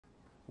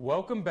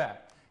Welcome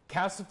back.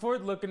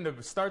 Castleford looking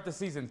to start the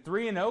season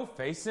 3-0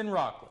 facing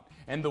Rockland,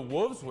 and the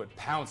Wolves would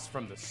pounce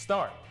from the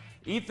start.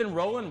 Ethan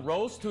Rowland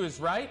rolls to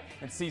his right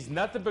and sees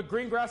nothing but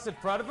green grass in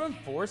front of him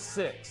for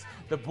 6.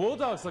 The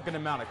Bulldogs looking to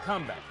mount a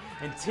comeback,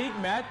 and Teague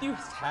Matthews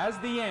has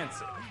the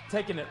answer,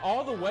 taking it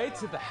all the way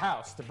to the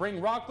house to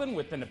bring Rockland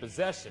within a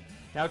possession.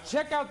 Now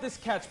check out this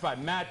catch by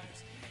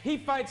Matthews. He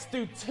fights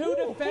through 2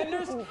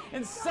 defenders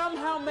and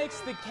somehow makes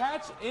the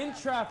catch in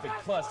traffic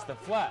plus the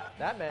flag.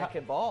 That man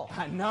can ball.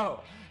 I know.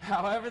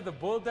 However, the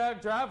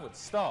Bulldog drive would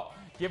stall,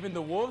 giving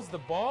the Wolves the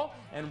ball,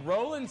 and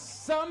Rowland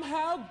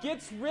somehow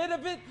gets rid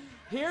of it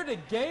here to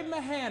Gabe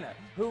Mahana,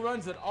 who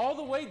runs it all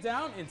the way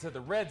down into the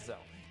red zone.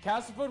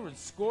 Castleford would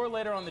score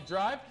later on the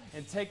drive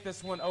and take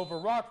this one over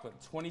Rockland,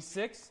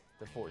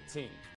 26-14.